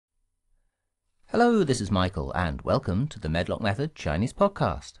Hello, this is Michael, and welcome to the Medlock Method Chinese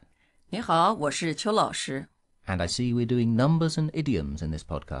podcast. 你好，我是邱老师。 And I see we're doing numbers and idioms in this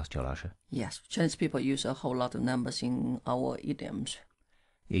podcast, 邱老师. Yes, Chinese people use a whole lot of numbers in our idioms.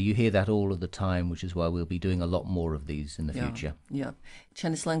 Yeah, you hear that all of the time, which is why we'll be doing a lot more of these in the future. Yeah.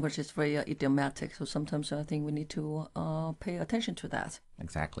 Chinese language is very idiomatic, so sometimes I think we need to pay attention to that.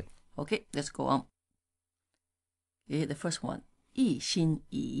 Exactly. Okay, let's go on. Okay, the first one, 一心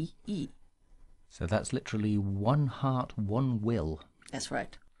一意. So that's literally one heart, one will. That's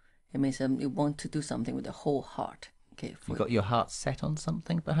right. It means you want to do something with the whole heart. Okay, You got your heart set on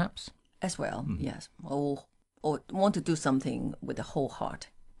something, perhaps? as well, yes. Or want to do something with the whole heart.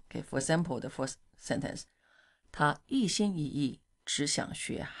 Okay, for example, the first sentence, 他一心一意只想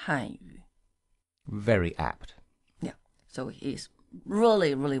学汉语. Very apt. Yeah, so he's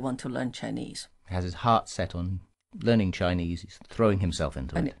really want to learn Chinese. Has his heart set on learning Chinese. He's throwing himself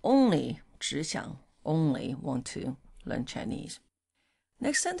into And it. only 只想 only want to learn Chinese.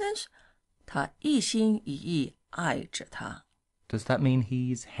 Next sentence, 他一心一意爱着她. Does that mean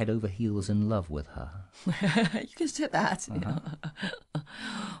he's head over heels in love with her? You can say that.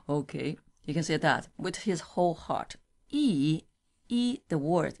 Okay, you can say that with his whole heart. 意, the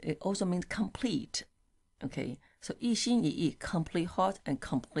word, it also means complete. Okay, so 一心一意, complete heart and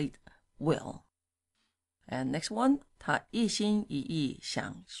complete will. And next one, 他一心一意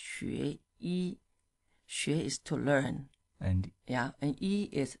想学医. 学 is to learn. And Yeah, and 医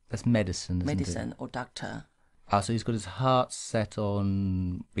is that's medicine, isn't it? medicine or doctor. So he's got his heart set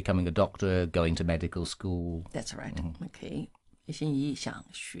on becoming a doctor, going to medical school. That's right. Okay. 一心一意想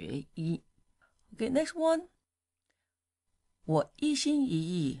学医. Okay, next one. 我一心一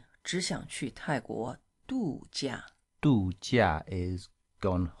意只想去泰国度假. 度假 is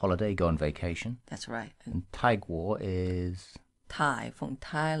go on holiday, go on vacation. That's right. And And 泰国 is... Thai from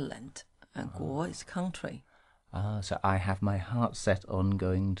Thailand. And 国 is country. so I have my heart set on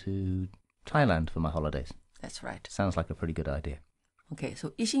going to Thailand for my holidays. That's right. Sounds like a pretty good idea. Okay,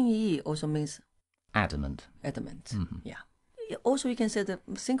 so 一心一意 also means Adamant. adamant. Yeah. Also, you can say the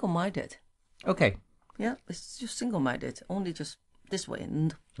single-minded. Okay, Yeah, it's just single-minded. Only just this way.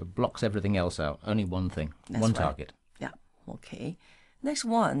 And so it blocks everything else out. Only one thing, That's one right. target. yeah, okay. Next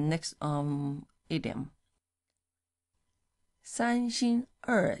one, next idiom. 三心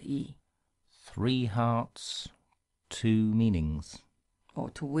二意 Three hearts, two meanings, or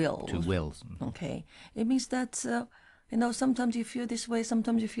two wills. two wills. Okay, it means that sometimes you feel this way,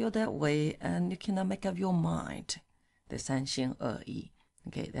 sometimes you feel that way, and you cannot make up your mind. The 三心二意.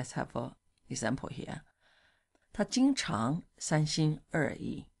 Okay, let's have an example here. 他经常三心二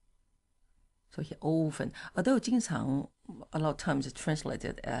意. So he often, although 经常 a lot of times it's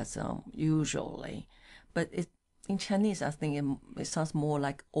translated as usually, but in Chinese I think it sounds more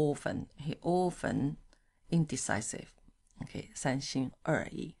like often. He often indecisive. Okay, 三心二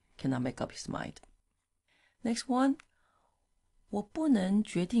意, cannot make up his mind. Next one, 我不能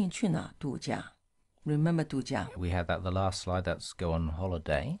决定去哪度假. Remember 度假. We had that the last slide. That's go on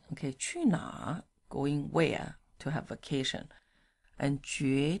holiday. Okay, 去哪, going where to have vacation. And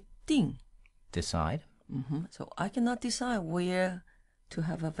决定. Decide. So I cannot decide where to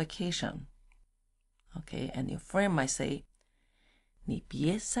have a vacation. Okay, and your friend might say, 你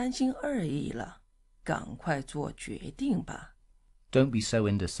别三心二意了，赶快做决定吧. Don't be so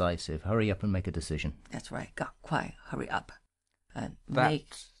indecisive. Hurry up and make a decision. That's right, 赶快, hurry up. And That make,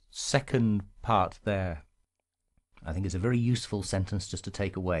 second part there, I think is a very useful sentence just to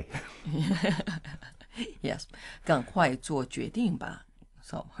take away. yes, 赶快做决定吧.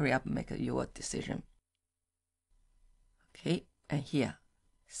 So hurry up and make your decision. Okay, and here,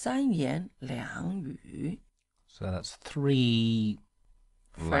 三言两语. So that's three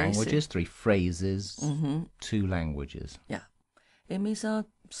languages, three phrases, two languages. Yeah, it means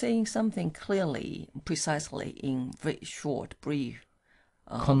saying something clearly, precisely in very short, brief,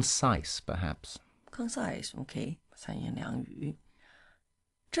 Concise, perhaps. concise. Okay, 三言两语.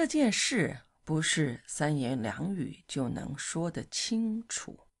 这件事不是三言两语就能说得清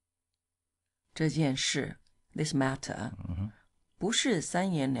楚。这件事 this matter 不是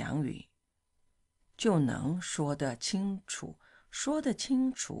三言两语就能说得清楚。说得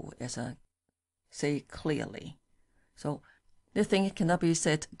清楚 is a say clearly. So the thing cannot be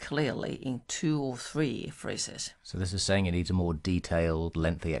said clearly in 2 or 3 phrases. So this is saying it needs a more detailed,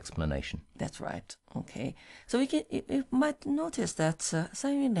 lengthy explanation. That's right. Okay. So you might notice that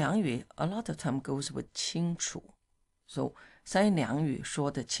三言两语 a lot of time goes with 清楚. So 三言两语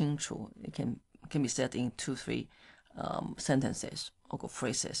说得清楚 it can be said in 2, 3 sentences or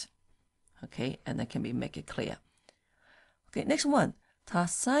phrases. Okay, and that can be make it clear. Okay, next one. 他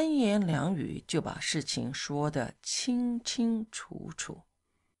三言两语就把事情说得清清楚楚。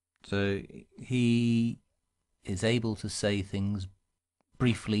 So he is able to say things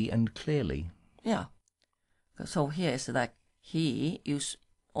briefly and clearly. Yeah. So here is like he used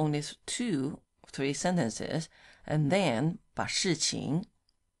only 2-3 sentences and then 把事情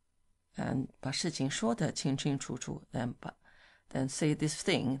说得清清楚楚 then say this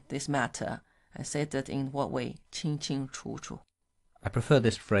thing, this matter, and say that in what way? 清清楚楚. I prefer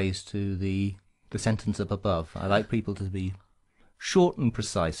this phrase to the sentence up above. I like people to be short and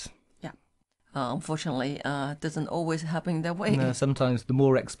precise. Yeah. Unfortunately, doesn't always happen that way. No, sometimes the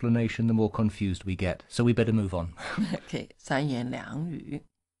more explanation, the more confused we get. So we better move on. Okay, 三言两语.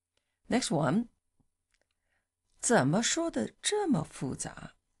 Next one. 怎么说的这么复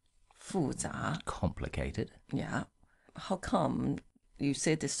杂? 复杂. Complicated. Yeah. How come you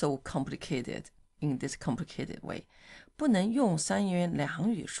say this so complicated in this complicated way? 不能用三言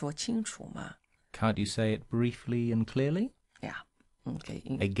两语说清楚吗? Can't you say it briefly and clearly? Yeah. Okay.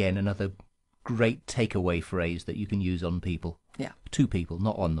 Again, another great takeaway phrase that you can use on people. Yeah. To people,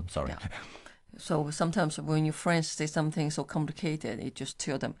 not on them, sorry. Yeah. So sometimes when your friends say something so complicated, you just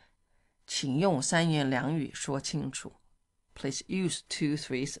tell them, 请用三言两语说清楚. Please use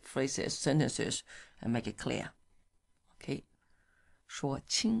 2-3 phrases, sentences, and make it clear. Okay. 说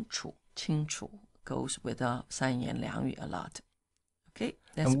清楚, 清楚 goes with 三言两语 a lot. Okay.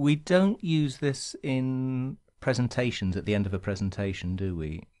 And we don't use this in presentations at the end of a presentation, do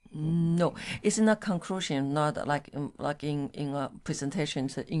we? No, it's in a conclusion, not like in a presentation.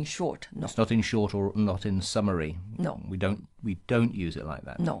 In short, no. It's not in short or not in summary. No. We don't use it like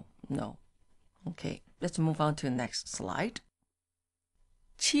that. No. Okay, let's move on to the next slide.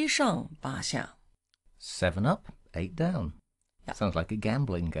 七上八下. 7 up, 8 down. Yeah. Sounds like a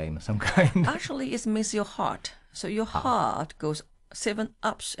gambling game of some kind. Actually, it means your heart. So your heart goes 7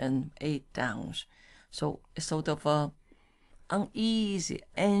 ups and 8 downs. So it's sort of uneasy,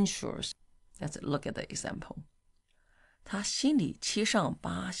 anxious. Let's look at the example. 他心里七上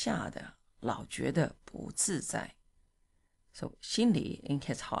八下的，老觉得不自在。So 心里 in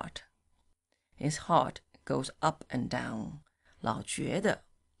his heart. His heart goes up and down. 老觉得，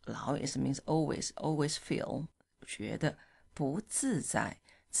老 is means always feel. 觉得不自在，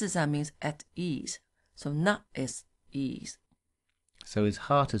自在 means at ease. So not at ease. So his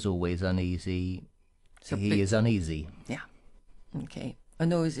heart is always uneasy. So he is uneasy. Yeah. Okay. I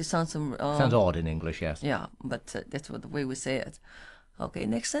know it sounds Sounds odd in English, yes. Yeah, but that's what the way we say it. Okay,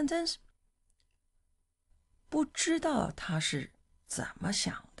 next sentence. 不知道他是怎么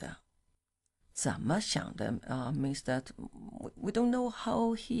想的。怎么想的 means that we don't know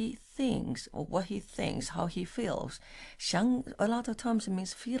how he thinks or what he thinks, how he feels. 想 a lot of times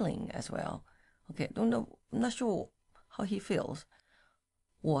means feeling as well. Okay, don't know, not sure how he feels.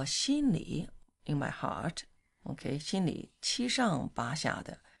 我心里 in my heart, okay, 心里七上八下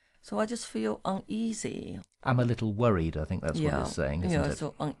的. So I just feel uneasy. I'm a little worried, I think that's what it's saying, isn't it?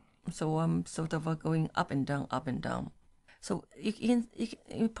 So I'm sort of going up and down, up and down. So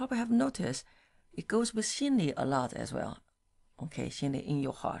you probably have noticed it goes with 心里 a lot as well. Okay, 心里 in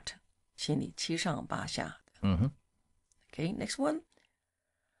your heart. 心里七上八下的. Mm-hmm. Okay, next one.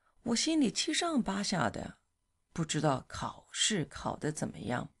 我心里七上八下的，不知道考试考得怎么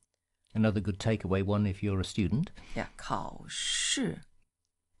样。Another good takeaway one if you're a student. Yeah, 考试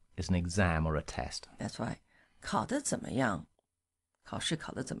It's an exam or a test. That's right. 考得怎么样？考试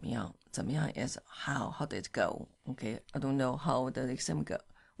考得怎么样？怎么样 is how did it go? Okay, I don't know how the exam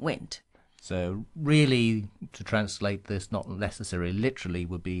went. So really, to translate this, not necessarily literally,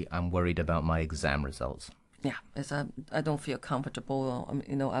 would be I'm worried about my exam results. Yeah, as I don't feel comfortable.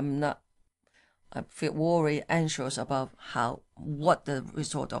 I feel worried, anxious about what the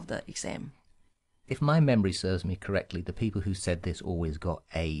result of the exam. If my memory serves me correctly, the people who said this always got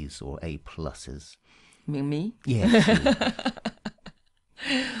A's or A pluses. You mean me? Yes.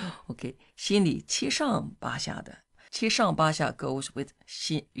 Okay, 心里七上八下的。七上八下 goes with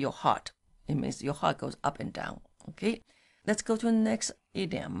your heart. It means your heart goes up and down. Okay, let's go to the next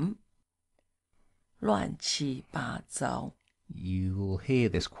idiom. 乱七八糟. You will hear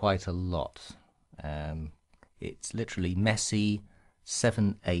this quite a lot. It's literally messy,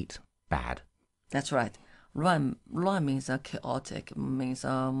 7, 8, bad. That's right. 乱 means chaotic, means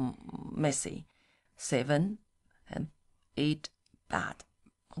messy. 7 and 8, bad.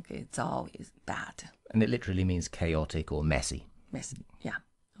 Okay, 糟 is bad. And it literally means chaotic or messy. Messy, yeah.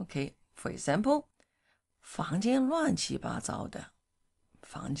 Okay, for example, 房间乱七八糟的。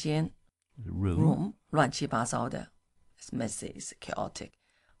房间 room 乱七八糟的 it's messy, it's chaotic.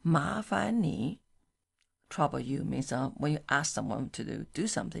 麻烦你 trouble you means when you ask someone to do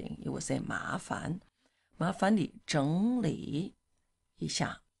something, you will say 麻烦，麻烦你整理一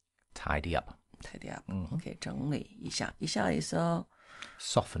下。Tidy up. Tidy up. Okay, 整理一下。一下 is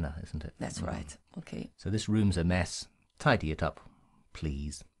Softener, isn't it? That's right. Okay. So this room's a mess. Tidy it up,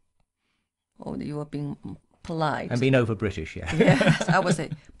 please. Oh, you are being polite. I'm being over British, yeah. Yes, I would say,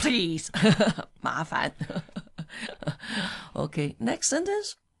 please. 麻烦。Okay, next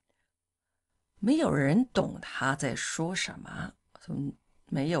sentence. 没有人懂他在说什么。So,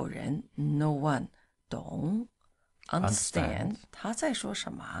 没有人 no one 懂 understand 他在说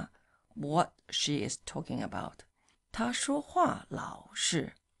什么 what she is talking about. 他说话老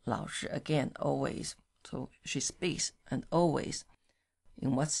是 again always. So she speaks and always.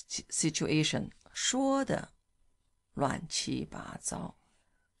 In what situation? 说的乱七八糟.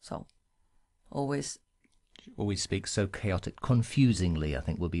 So always speak so chaotic, confusingly, I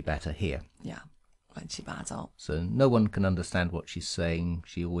think would be better here. Yeah, 乱七八糟. So no one can understand what she's saying.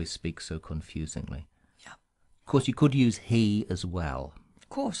 She always speaks so confusingly. Yeah. Of course, you could use he as well. Of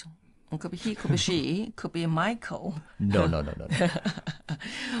course. It could be he, could be she, could be Michael. No.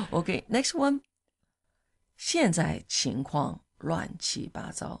 Okay, next one. 现在情况乱七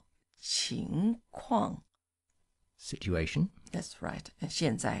八糟。情况 Situation. That's right. And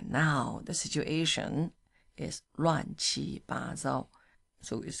现在 now the situation is 乱七八糟.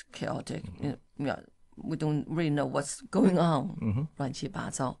 So it's chaotic. Yeah, we don't really know what's going on. 乱七八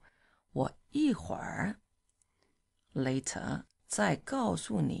糟。我一会儿 later 再告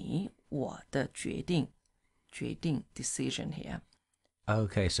诉你我的决定 decision here.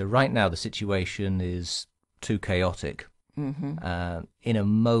 Okay, so right now the situation is too chaotic. In a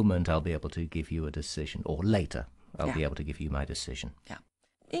moment, I'll be able to give you a decision, or later, I'll be able to give you my decision. Yeah.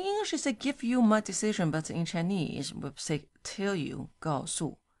 In English, it's say give you my decision, but in Chinese, we say tell you, 告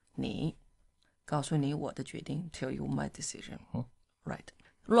诉你我的决定 tell you my decision. Right.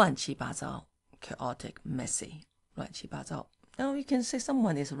 乱七八糟 chaotic, messy. 乱七八糟. Now you can say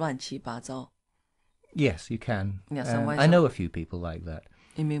someone is 乱七八糟. Yes, you can. Yeah, someone I know a few people like that.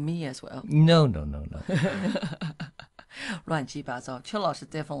 You mean me as well? No. 乱七八糟. 邱老师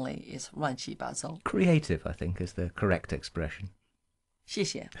definitely is 乱七八糟. Creative, I think, is the correct expression. 谢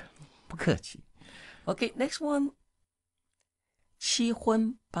谢. 不客气. Okay, next one. 七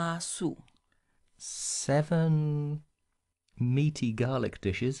荤八素. 7 meaty garlic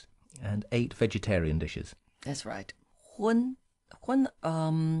dishes and 8 vegetarian dishes. That's right. 荤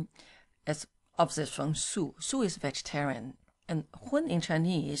is opposite from 素. 素 is vegetarian. And 荤 in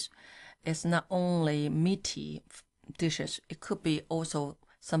Chinese is not only meaty dishes. It could be also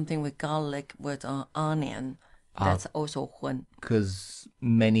something with garlic, with onion. That's also 荤. Because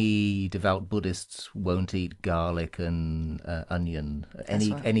many devout Buddhists won't eat garlic and onion,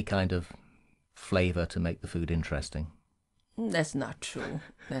 any kind of flavor to make the food interesting. That's not true.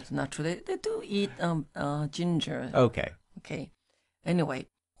 They do eat ginger. Okay. Anyway,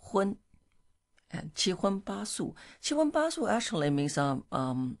 荤 and 七荤八素. 七荤八素 actually means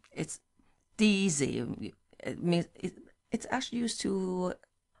it's dizzy. It means it's actually used to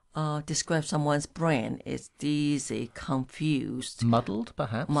describe someone's brain. It's dizzy, confused, Muddled,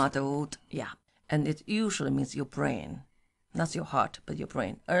 perhaps. muddled. Yeah, and it usually means your brain, not your heart, but your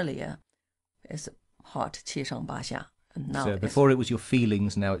brain. Earlier, it's heart 七上八下. And now So before it was your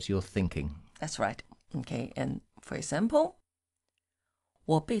feelings, now it's your thinking. That's right. Okay, and for example,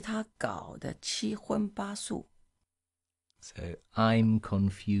 我被他搞得七荤八素. So I'm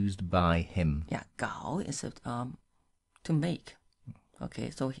confused by him. Yeah, 搞 is to make.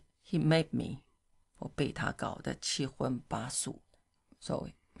 Okay, so he made me. 我被他搞得七荤八素. So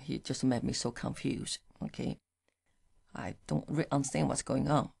he just made me so confused. Okay, I don't really understand what's going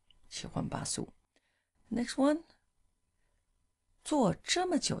on. 七荤八素. Next one. 坐这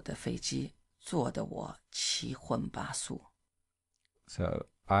么久的飞机，坐得我七荤八素. So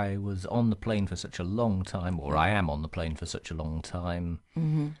I was on the plane for such a long time, or I am on the plane for such a long time.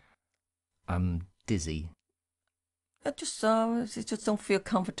 I'm dizzy. You just don't feel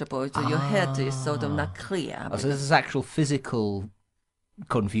comfortable. So your head is sort of not clear. So this is actual physical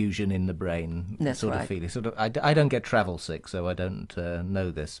confusion in the brain. That's sort right. of feeling. I don't get travel sick, so I don't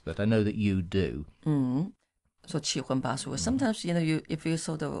know this, but I know that you do. So 七荤八素. Sometimes if you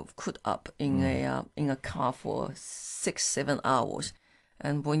sort of cooped up in a car for 6-7 hours,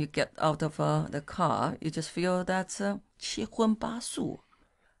 and when you get out of the car, you just feel that 七荤八素.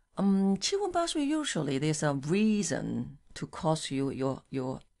 七荤八素 usually there's a reason to cause your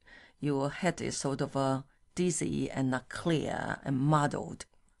head is sort of dizzy and not clear and muddled.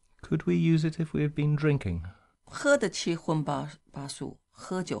 Could we use it if we have been drinking? 喝的七荤八素,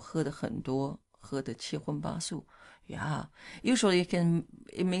 喝酒喝的很多,喝得七荤八素. Yeah, usually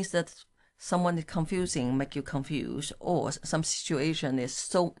it means that someone is confusing, make you confused, or some situation is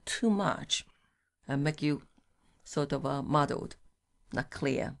so too much and make you sort of muddled, not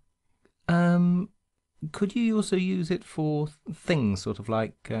clear. Could you also use it for things sort of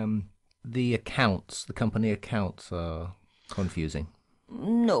like the company accounts are confusing?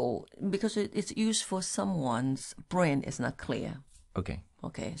 No, because it's used for someone's brain is not clear. Okay.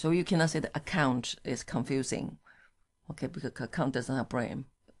 Okay, so you cannot say the account is confusing. Okay, because account doesn't have brain.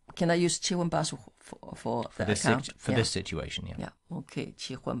 Can I use 七荤八素 for the this account? For this situation, yeah. Yeah, okay,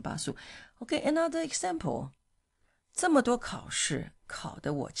 七荤八素. Okay, another example. 这么多考试考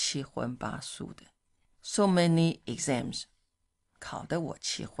得我七荤八素的. So many exams 考得我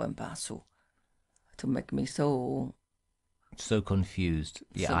七荤八素. To make me so confused.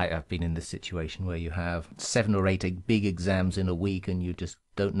 Yeah, I've been in this situation where you have 7 or 8 big exams in a week and you just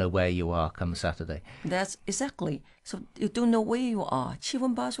don't know where you are come Saturday. That's exactly. So you don't know where you are. 七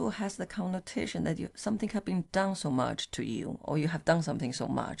荤八素 has the connotation that something has been done so much to you, or you have done something so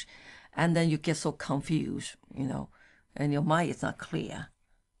much, and then you get so confused, and your mind is not clear.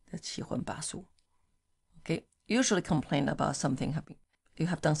 That's 七荤八素. Okay, usually complain about something happening. You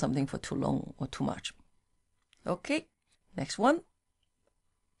have done something for too long or too much. Okay, next one.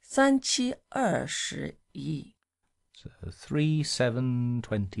 三七二十一. So 3, 7,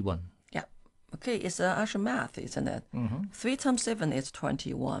 21. Yeah. Okay, it's actual math, isn't it? 3 times 7 is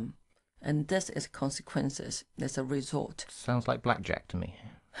 21. And this is consequences. There's a result. Sounds like blackjack to me.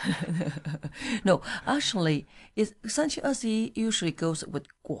 No, actually, 三七二十一 usually goes with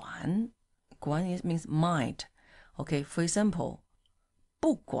管. 管 means mind. Okay, for example,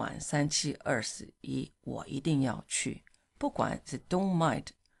 不管三七二十一，我一定要去。不管 is don't mind.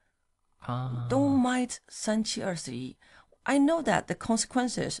 Don't mind 三七二十一. I know that the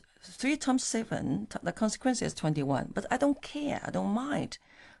consequences, 3 times 7, the consequence is 21, but I don't care, I don't mind.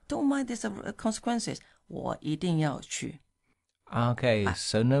 Don't mind these consequences. 我一定要去. Okay,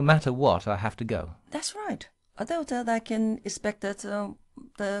 so no matter what, I have to go. That's right. Although that I can expect that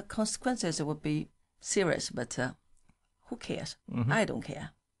the consequences would be serious, but who cares? I don't care.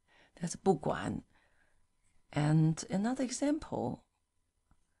 That's 不管. And another example,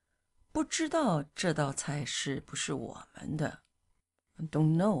 不知道这道菜是不是我们的.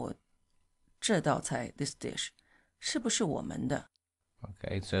 Don't know 这道菜 this dish 是不是我们的.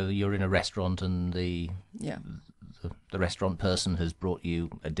 Okay, so you're in a restaurant and the restaurant person has brought you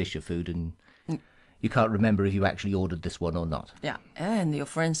a dish of food and you can't remember if you actually ordered this one or not. Yeah, and your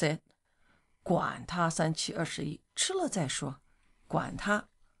friend said, 管他三七二十一，吃了再说，管他.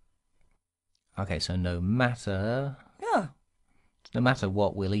 Okay, so no matter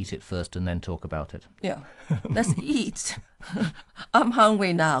what, we'll eat it first and then talk about it. Yeah, let's eat. I'm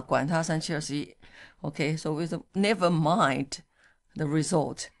hungry now, 管他三七二十一. Okay, so never mind the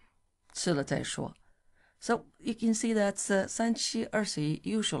result. 吃了再说. So you can see that 三七二十一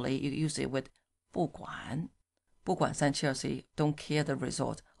usually you use it with 不管三七二十一, don't care the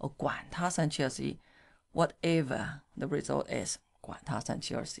result, or 管他三七二十一, whatever the result is, 管他三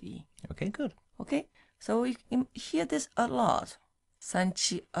七二十一. Okay, good. Okay, so you can hear this a lot. 三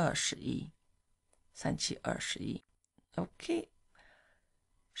七二十一. Okay.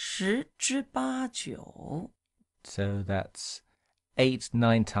 十之八九. So that's 8,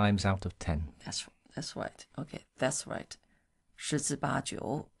 9 times out of 10. That's right. Okay, that's right. 十之八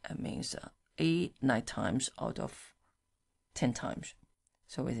九 means 8, 9 times out of 10 times.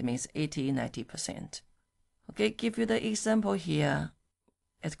 So it means 80, 90%. Okay, give you the example here.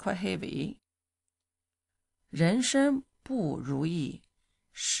 It's quite heavy. 人生不如意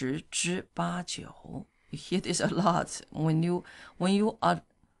十之八九. You hear this a lot. When you are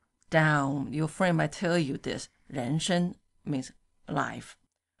down, your friend might tell you this. 人生 means life.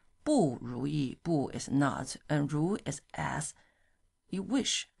 不如意, 不 is not, and 如 is as you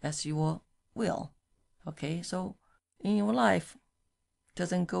wish, as your will. Okay, so in your life,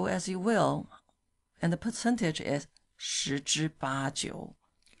 doesn't go as you will, and the percentage is 十之八九.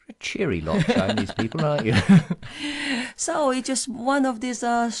 You're a cheery lot, Chinese people, aren't you? So it's just one of these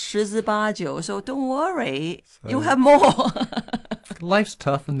十之八九, so don't worry, you have more. Life's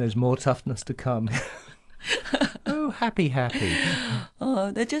tough and there's more toughness to come. Oh, happy.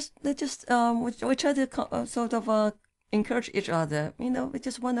 They just we try to sort of encourage each other. It's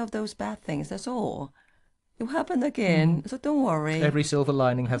just one of those bad things. That's all. It will happen again, so don't worry. Every silver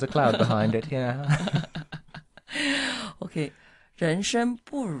lining has a cloud behind it, yeah. Okay, 人生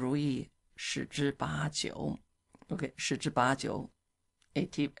不如意十之八九. Okay, 十之八九,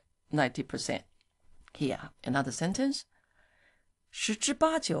 80, 90%. Here, another sentence. 十之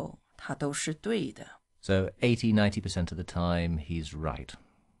八九他都是对的。 So 80-90% of the time, he's right.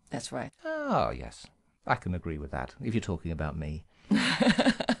 That's right. Oh, yes. I can agree with that, if you're talking about me.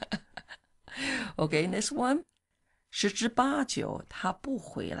 Okay, next one. 十之八九他不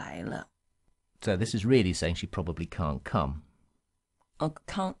回来了。 So this is really saying she probably can't come.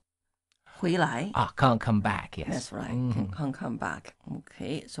 Can't 回来. Ah, can't come back, yes. That's right. Can't come back.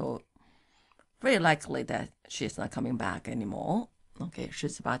 Okay, so very likely that she's not coming back anymore. Okay, 十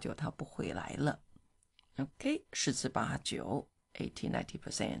之八九他不回来了。Okay, 十之八九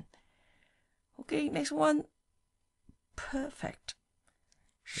 80-90%. Okay, next one. Perfect.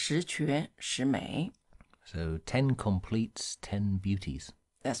 十全十美. So 10 completes, 10 beauties.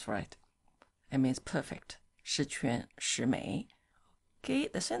 That's right. It means perfect. 十全十美. Okay,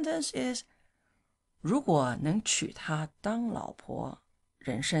 the sentence is 如果能娶她当老婆，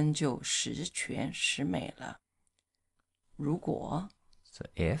人生就十全十美了。如果 So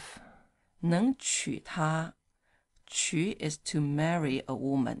if 能娶她，娶 is to marry a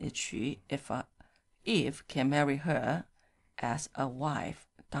woman. 娶 if can marry her as a wife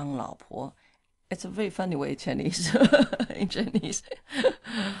当老婆。It's a very funny way Chinese in Chinese.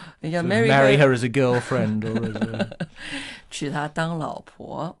 You can marry her as a girlfriend or as a 娶她当老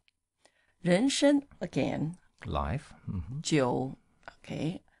婆。人生 again life. 就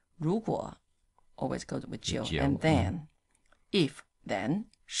okay. 如果 always goes with 就 就 and then if then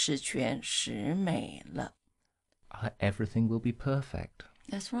十全十美了。 Everything will be perfect.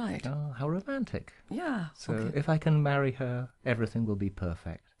 That's right. Oh, how romantic. Yeah. So okay. if I can marry her, everything will be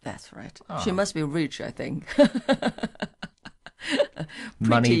perfect. That's right. She must be rich, I think.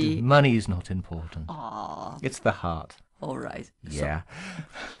 Money is not important. Aww. It's the heart. All right. Yeah.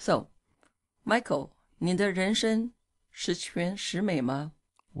 So, Michael, 你的人生十全十美吗？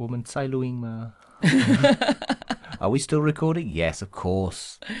 Woman sai luing ma. Are we still recording? Yes, of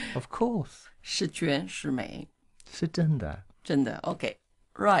course. Of course. 十全十美。 真的。真的 Okay.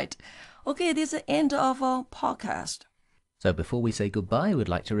 Right. Okay, this is the end of our podcast. So before we say goodbye, we'd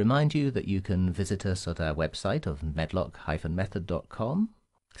like to remind you that you can visit us at our website of medlock-method.com.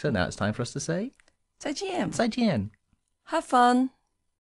 So now it's time for us to say 再见。 再见. Have fun.